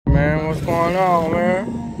man. What's going on,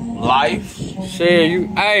 man? Life. Shit,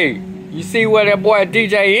 you see where that boy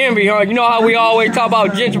DJ Envy, huh? You know how we always talk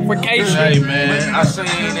about gentrification? Hey, man, I seen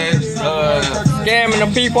that, scamming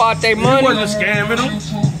the people out their money. He wasn't scamming them.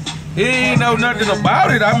 He ain't know nothing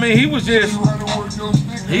about it. I mean, he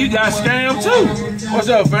got scammed too. What's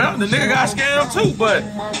up, fam? The nigga got scammed too, but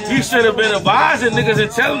he should have been advising niggas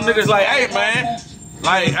and telling niggas like, hey, man,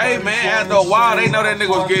 after a while, they know that nigga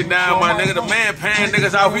was getting down, my nigga. The man paying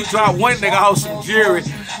niggas off. He dropped one nigga off some jewelry.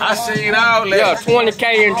 I seen all that. Yeah,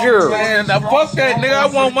 20K in jewelry. Man, now fuck that, nigga. I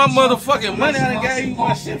want my motherfucking money. I done gave you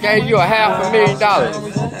my shit. Gave you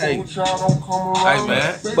 $500,000. Hey,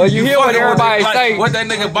 man. But you hear what everybody say. What that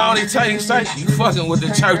nigga Bonnie Tate say? You fucking with the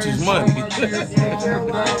church's money. You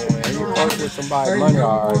fucking with somebody's money,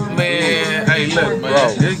 alright. Man, hey, look,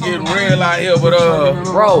 man. It's getting real out here, but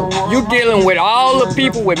bro, you dealing with all the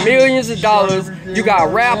people with millions of dollars. You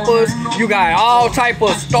got rappers, you got all type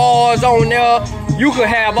of stars on there. You could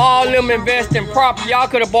have all them invest in property. Y'all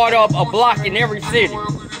could have bought up a block in every city.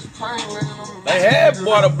 They had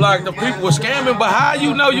bought a block. The people were scamming, but how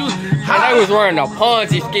you know you? How they was running a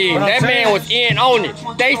Ponzi scheme. That man was in on it.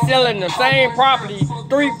 They selling the same property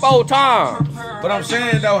 3-4 times. But I'm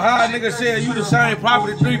saying though, how a nigga said you the same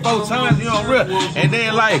property 3-4 times, you on real, and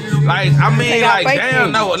then like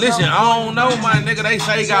damn, no, listen, I don't know, my nigga. They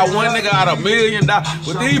say got one nigga out $1 million,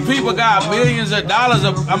 but these people got millions of dollars.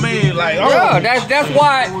 Yeah, that's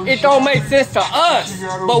why it don't make sense to us.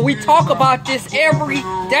 But we talk about this every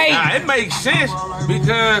day. Nah, it makes sense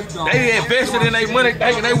because they invested in their money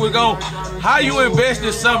thinking they was going. How you invest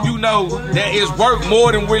in something you know that is worth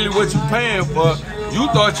more than really what you paying for? You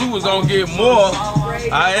thought you was gonna get more,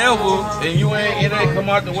 however, and it ain't come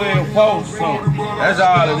out the way it supposed to. That's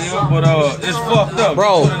all it is, but it's fucked up.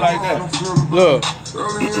 Bro, put it like that. Look,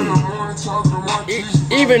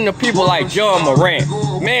 even the people like John Morant,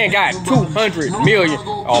 man got 200 million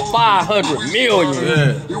or 500 million.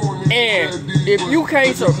 Yeah. And if you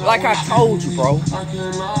can't, like I told you, bro,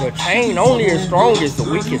 the chain only as strong as the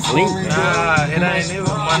weakest link. Nah, it ain't even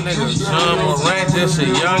my nigga. John Morant just a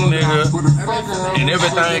young nigga, and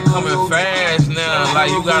everything coming fast now.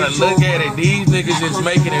 Like, you gotta look at it. These niggas is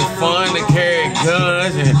making it fun to carry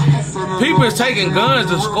guns, and people is taking guns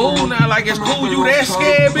to school now. Like, it's cool. You that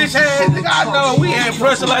scared, bitch ass nigga? I know we ain't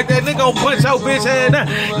pressing like that. Nigga gon' punch your bitch ass now.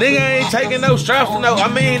 Nigga ain't taking no straps to no. I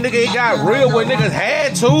mean, nigga, it got real when niggas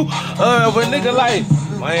had to. But nigga, like,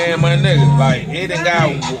 man, my nigga, like, it done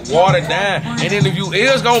got watered down. And then if you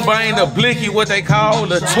is gonna bring the blinky, what they call,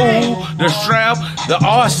 the tool, the strap, the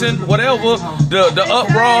arson, whatever, the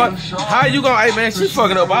uprod, how you gonna, hey man, she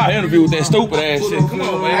fucking up our interview with that stupid ass shit. Come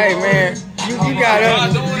on, man. Hey man, you got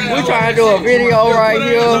us. We trying to do a video right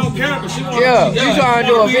here. Yeah, you trying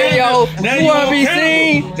to do a video. You wanna be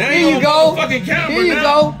seen? Here you go. Here you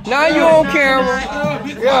go. Now you on camera.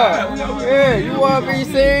 Yeah, you wanna be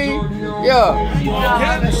seen?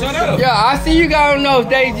 Yeah. Shut up. Yeah, I see you got on those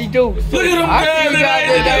Daisy Dukes. Look at them. I see you got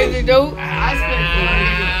the Daisy Dukes.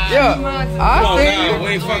 Yeah, I see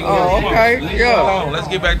you. Oh, okay. Yeah. Let's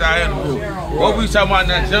get back to our interview. What we talking about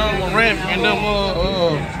now? John Morant and them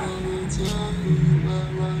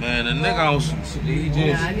man, the nigga on he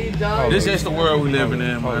just. This is the world we living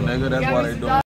in, my nigga. That's why they doing.